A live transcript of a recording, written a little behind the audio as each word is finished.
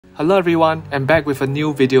Hello everyone, I'm back with a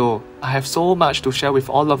new video. I have so much to share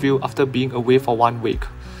with all of you after being away for 1 week.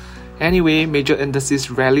 Anyway, major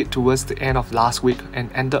indices rallied towards the end of last week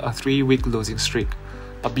and ended a 3-week losing streak.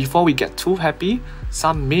 But before we get too happy,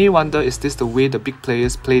 some may wonder, is this the way the big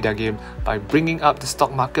players play their game by bringing up the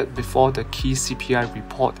stock market before the key CPI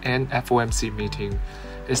report and FOMC meeting?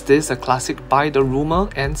 Is this a classic buy the rumour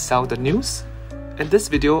and sell the news? In this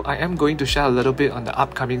video, I am going to share a little bit on the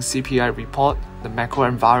upcoming CPI report, the macro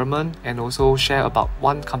environment, and also share about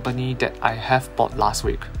one company that I have bought last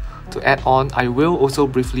week. To add on, I will also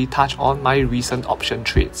briefly touch on my recent option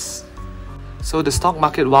trades. So the stock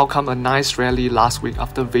market welcomed a nice rally last week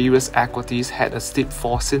after various equities had a steep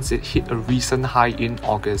fall since it hit a recent high in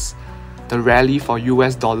August. The rally for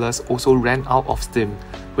US dollars also ran out of steam,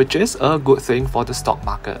 which is a good thing for the stock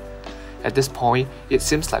market. At this point, it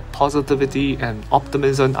seems like positivity and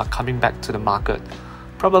optimism are coming back to the market,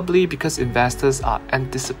 probably because investors are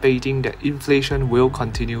anticipating that inflation will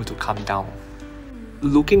continue to come down.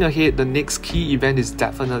 Looking ahead, the next key event is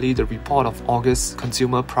definitely the report of August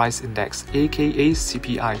Consumer Price Index, aka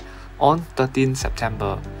CPI, on 13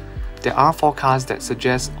 September. There are forecasts that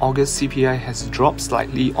suggest August CPI has dropped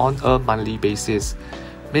slightly on a monthly basis,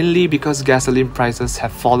 mainly because gasoline prices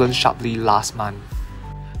have fallen sharply last month.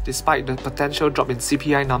 Despite the potential drop in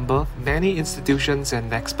CPI number, many institutions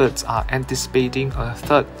and experts are anticipating a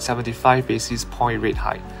third 75 basis point rate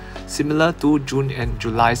hike, similar to June and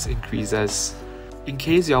July's increases. In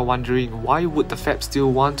case you are wondering, why would the Fed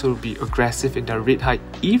still want to be aggressive in their rate hike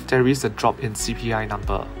if there is a drop in CPI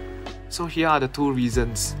number? So here are the two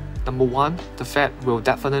reasons. Number one, the Fed will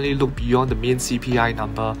definitely look beyond the main CPI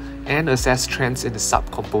number and assess trends in the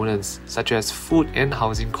sub-components, such as food and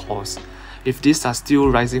housing costs. If these are still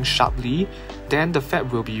rising sharply, then the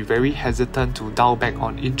Fed will be very hesitant to dial back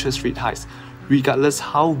on interest rate hikes, regardless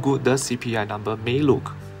how good the CPI number may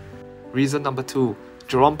look. Reason number two,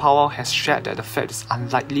 Jerome Powell has shared that the Fed is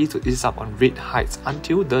unlikely to ease up on rate hikes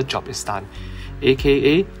until the job is done,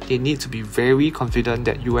 aka they need to be very confident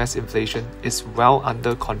that US inflation is well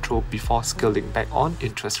under control before scaling back on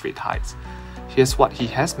interest rate hikes. Here's what he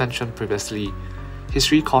has mentioned previously.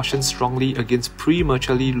 History cautions strongly against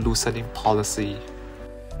prematurely loosening policy.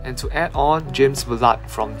 And to add on, James Bullard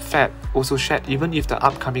from Fed also shared even if the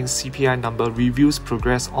upcoming CPI number reveals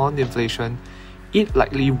progress on inflation, it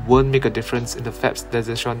likely won't make a difference in the Fed's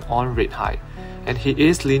decision on rate hike, and he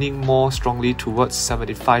is leaning more strongly towards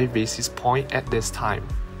 75 basis point at this time.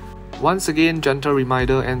 Once again, gentle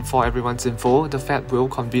reminder and for everyone's info, the Fed will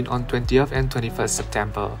convene on 20th and 21st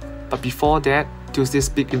September. But before that, Tuesday's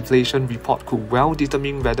big inflation report could well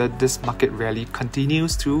determine whether this market rally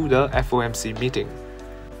continues through the FOMC meeting.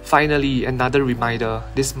 Finally, another reminder,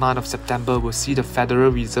 this month of September will see the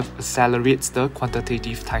Federal Reserve accelerates the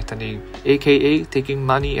quantitative tightening, aka taking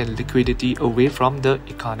money and liquidity away from the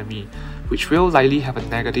economy, which will likely have a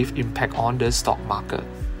negative impact on the stock market.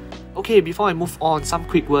 Okay, before I move on, some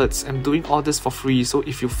quick words. I'm doing all this for free, so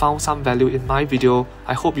if you found some value in my video,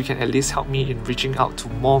 I hope you can at least help me in reaching out to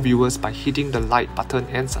more viewers by hitting the like button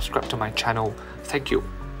and subscribe to my channel. Thank you.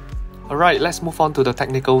 Alright, let's move on to the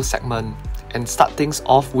technical segment and start things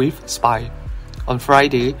off with SPY. On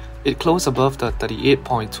Friday, it closed above the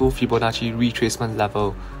 38.2 Fibonacci retracement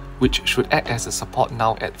level, which should act as a support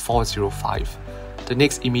now at 405. The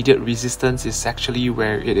next immediate resistance is actually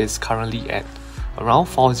where it is currently at, around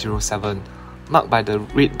 407, marked by the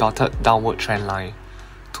red dotted downward trend line.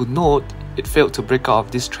 To note, it failed to break out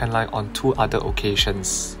of this trend line on 2 other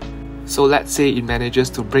occasions. So let's say it manages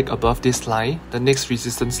to break above this line, the next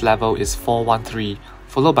resistance level is 413,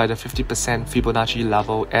 followed by the 50% Fibonacci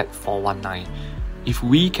level at 419. If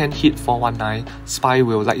we can hit 419, SPY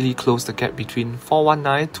will likely close the gap between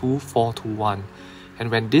 419 to 421.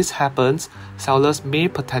 And when this happens, sellers may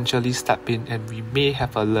potentially step in and we may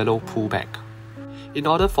have a little pullback. In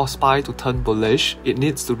order for SPY to turn bullish, it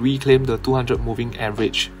needs to reclaim the 200 moving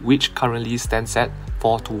average, which currently stands at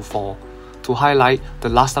 424. To highlight, the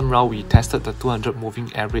last time round we tested the 200 moving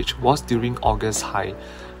average was during August high,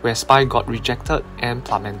 where SPY got rejected and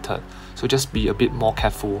plummeted, so just be a bit more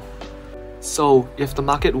careful. So, if the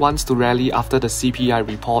market wants to rally after the CPI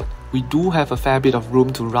report, we do have a fair bit of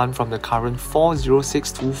room to run from the current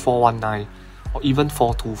 406 to 419, or even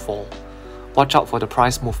 424. Watch out for the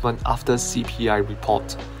price movement after CPI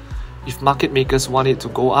report. If market makers want it to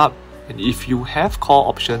go up, and if you have call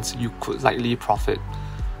options, you could likely profit.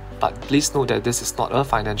 But please note that this is not a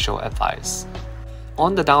financial advice.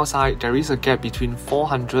 On the downside, there is a gap between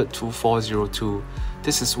 400 to 402.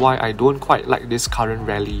 This is why I don't quite like this current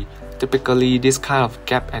rally. Typically, this kind of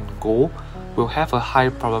gap and go will have a high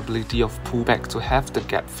probability of pullback to have the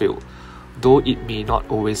gap filled. though it may not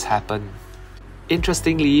always happen.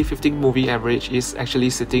 Interestingly, 15 moving average is actually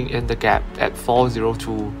sitting in the gap at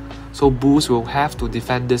 402, so bulls will have to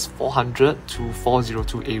defend this 400 to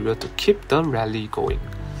 402 area to keep the rally going.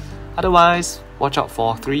 Otherwise, watch out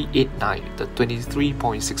for 389, the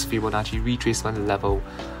 23.6 Fibonacci retracement level,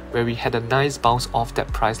 where we had a nice bounce off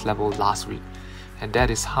that price level last week, and that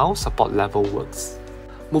is how support level works.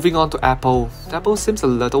 Moving on to Apple. Apple seems a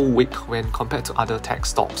little weak when compared to other tech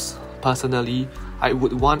stocks. Personally, I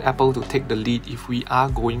would want Apple to take the lead if we are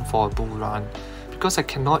going for a bull run, because I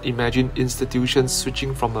cannot imagine institutions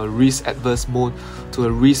switching from a risk-adverse mode to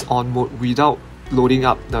a risk-on mode without loading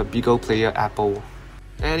up the bigger player Apple.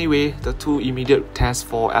 Anyway, the two immediate tests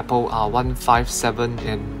for Apple are 157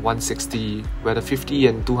 and 160, where the 50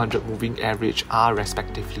 and 200 moving average are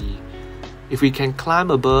respectively. If we can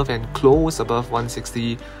climb above and close above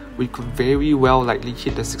 160, we could very well likely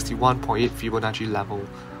hit the 61.8 Fibonacci level,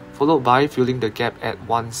 followed by filling the gap at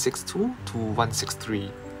 162 to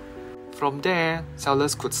 163. From there,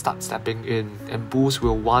 sellers could start stepping in, and bulls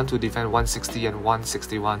will want to defend 160 and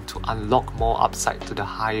 161 to unlock more upside to the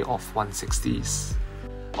high of 160s.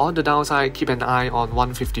 On the downside, keep an eye on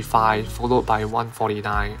 155 followed by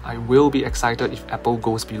 149. I will be excited if Apple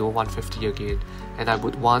goes below 150 again, and I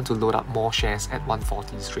would want to load up more shares at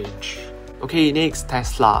 140's range. Okay, next,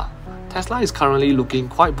 Tesla. Tesla is currently looking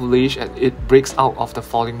quite bullish as it breaks out of the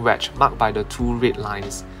falling wedge marked by the two red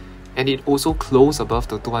lines, and it also closed above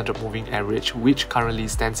the 200 moving average, which currently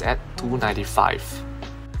stands at 295.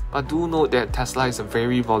 But do note that Tesla is a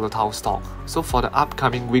very volatile stock, so for the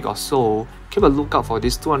upcoming week or so, keep a lookout for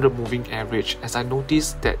this 200 moving average, as I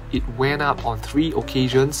noticed that it went up on 3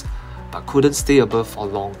 occasions but couldn't stay above for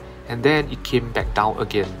long, and then it came back down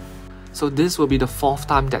again. So this will be the 4th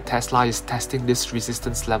time that Tesla is testing this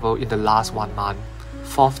resistance level in the last 1 month.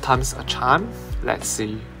 4th time's a charm? Let's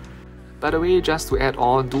see. By the way, just to add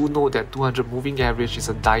on, do note that 200 moving average is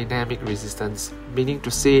a dynamic resistance, meaning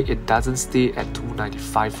to say it doesn't stay at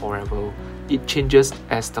 295 forever. It changes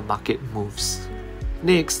as the market moves.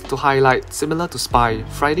 Next, to highlight, similar to SPY,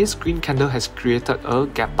 Friday's green candle has created a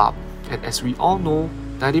gap up, and as we all know,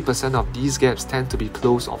 90% of these gaps tend to be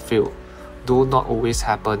closed or filled, though not always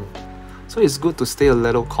happen. So it's good to stay a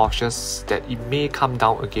little cautious that it may come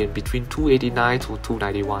down again between 289 to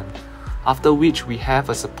 291. After which we have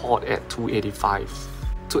a support at 285.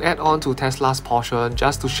 To add on to Tesla's portion,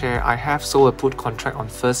 just to share, I have sold a put contract on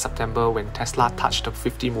 1st September when Tesla touched the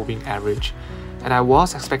 50 moving average, and I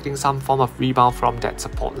was expecting some form of rebound from that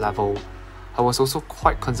support level. I was also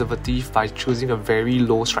quite conservative by choosing a very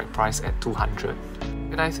low strike price at 200.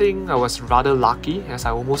 And I think I was rather lucky as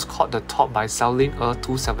I almost caught the top by selling a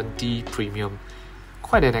 270 premium.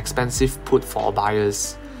 Quite an expensive put for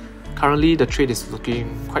buyers. Currently, the trade is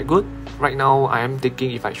looking quite good. Right now, I am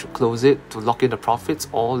thinking if I should close it to lock in the profits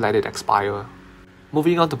or let it expire.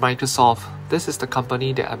 Moving on to Microsoft, this is the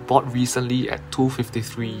company that I bought recently at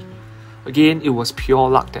 253. Again, it was pure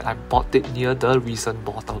luck that I bought it near the recent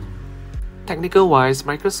bottom. Technical wise,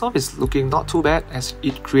 Microsoft is looking not too bad as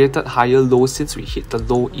it created higher lows since we hit the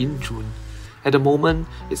low in June. At the moment,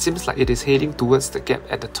 it seems like it is heading towards the gap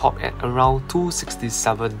at the top at around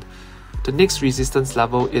 267. The next resistance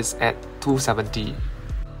level is at 270.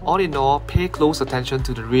 All in all, pay close attention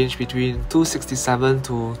to the range between 267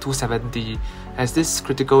 to 270 as this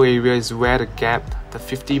critical area is where the gap, the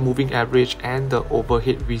 50 moving average and the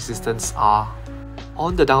overhead resistance are.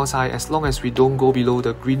 On the downside, as long as we don't go below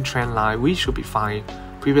the green trend line, we should be fine.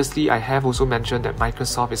 Previously, I have also mentioned that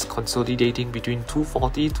Microsoft is consolidating between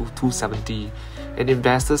 240 to 270, and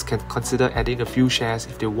investors can consider adding a few shares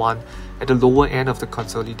if they want at the lower end of the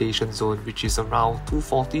consolidation zone, which is around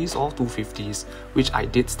 240s or 250s, which I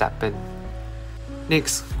did step in.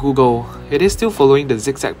 Next, Google. It is still following the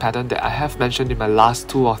zigzag pattern that I have mentioned in my last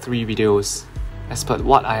 2 or 3 videos. As per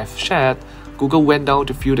what I have shared, Google went down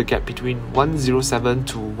to fill the gap between 107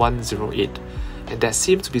 to 108, and there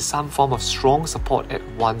seemed to be some form of strong support at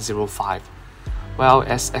 105. Well,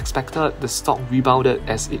 as expected, the stock rebounded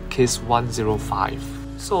as it kissed 105.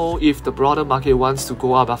 So if the broader market wants to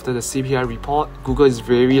go up after the CPI report, Google is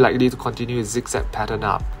very likely to continue its zigzag pattern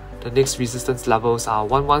up. The next resistance levels are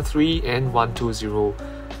 113 and 120,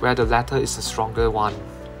 where the latter is a stronger one.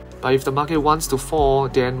 But if the market wants to fall,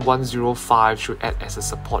 then 105 should act as a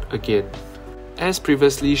support again. As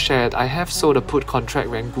previously shared, I have sold a put contract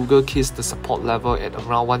when Google kissed the support level at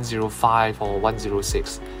around 105 or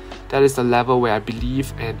 106. That is the level where I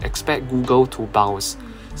believe and expect Google to bounce.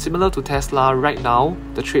 Similar to Tesla, right now,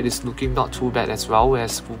 the trade is looking not too bad as well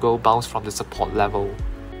as Google bounced from the support level.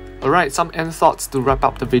 Alright, some end thoughts to wrap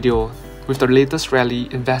up the video. With the latest rally,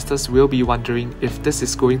 investors will be wondering if this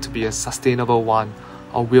is going to be a sustainable one,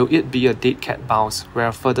 or will it be a dead cat bounce where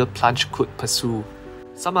a further plunge could pursue?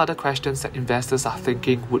 Some other questions that investors are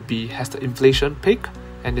thinking would be, has the inflation peaked,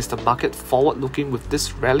 and is the market forward-looking with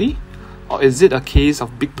this rally? Or is it a case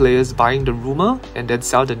of big players buying the rumour and then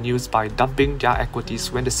sell the news by dumping their equities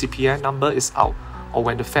when the CPI number is out or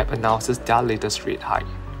when the Fed announces their latest rate hike?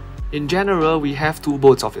 In general, we have two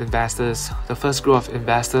boats of investors. The first group of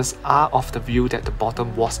investors are of the view that the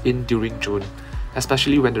bottom was in during June,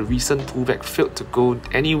 especially when the recent pullback failed to go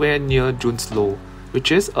anywhere near June's low,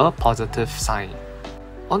 which is a positive sign.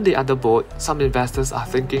 On the other boat, some investors are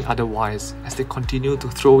thinking otherwise as they continue to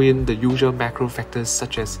throw in the usual macro factors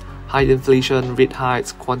such as high inflation, rate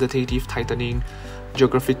hikes, quantitative tightening,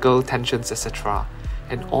 geographical tensions, etc.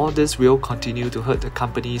 And all this will continue to hurt the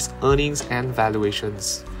company's earnings and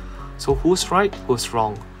valuations. So who's right, who's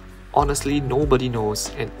wrong? Honestly, nobody knows,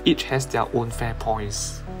 and each has their own fair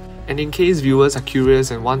points. And in case viewers are curious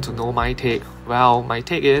and want to know my take, well, my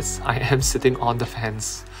take is I am sitting on the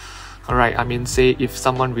fence. Alright, I mean, say if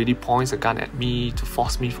someone really points a gun at me to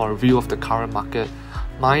force me for a view of the current market,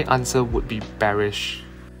 my answer would be bearish.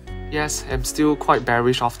 Yes, I'm still quite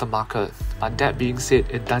bearish of the market, but that being said,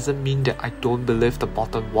 it doesn't mean that I don't believe the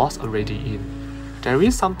bottom was already in. There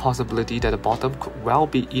is some possibility that the bottom could well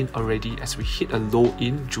be in already as we hit a low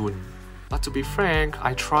in June. But to be frank,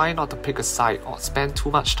 I try not to pick a side or spend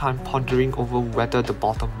too much time pondering over whether the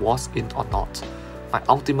bottom was in or not. My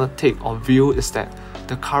ultimate take or view is that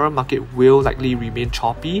the current market will likely remain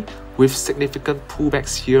choppy with significant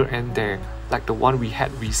pullbacks here and there, like the one we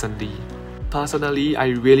had recently. Personally, I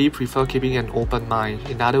really prefer keeping an open mind.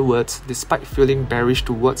 In other words, despite feeling bearish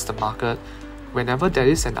towards the market, whenever there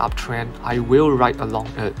is an uptrend, I will ride along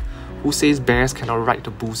it. Who says bears cannot ride the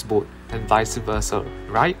bull's boat, and vice versa,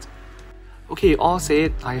 right? Okay, all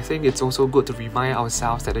said, I think it's also good to remind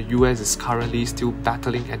ourselves that the US is currently still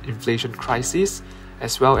battling an inflation crisis,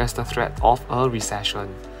 as well as the threat of a recession.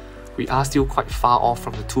 We are still quite far off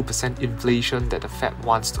from the 2% inflation that the Fed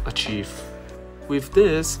wants to achieve. With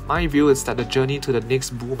this, my view is that the journey to the next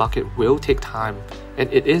bull market will take time,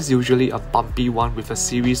 and it is usually a bumpy one with a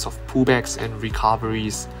series of pullbacks and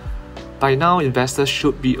recoveries. By now, investors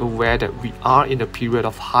should be aware that we are in a period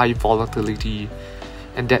of high volatility,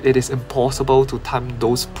 and that it is impossible to time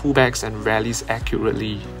those pullbacks and rallies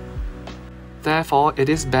accurately. Therefore, it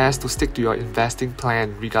is best to stick to your investing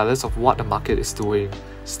plan regardless of what the market is doing.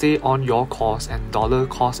 Stay on your course and dollar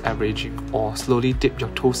cost averaging, or slowly dip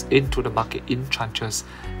your toes into the market in tranches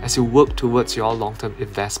as you work towards your long-term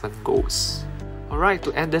investment goals. Alright,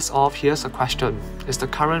 to end this off, here's a question. Is the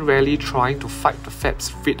current rally trying to fight the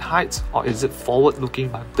Fed's rate hikes, or is it forward-looking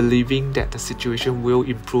by believing that the situation will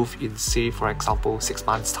improve in, say, for example, 6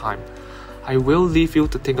 months' time? I will leave you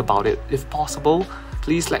to think about it. If possible,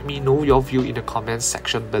 please let me know your view in the comments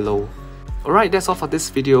section below. Alright, that's all for this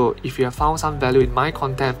video. If you have found some value in my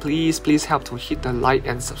content, please help to hit the like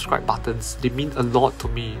and subscribe buttons. They mean a lot to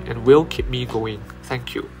me and will keep me going.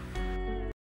 Thank you.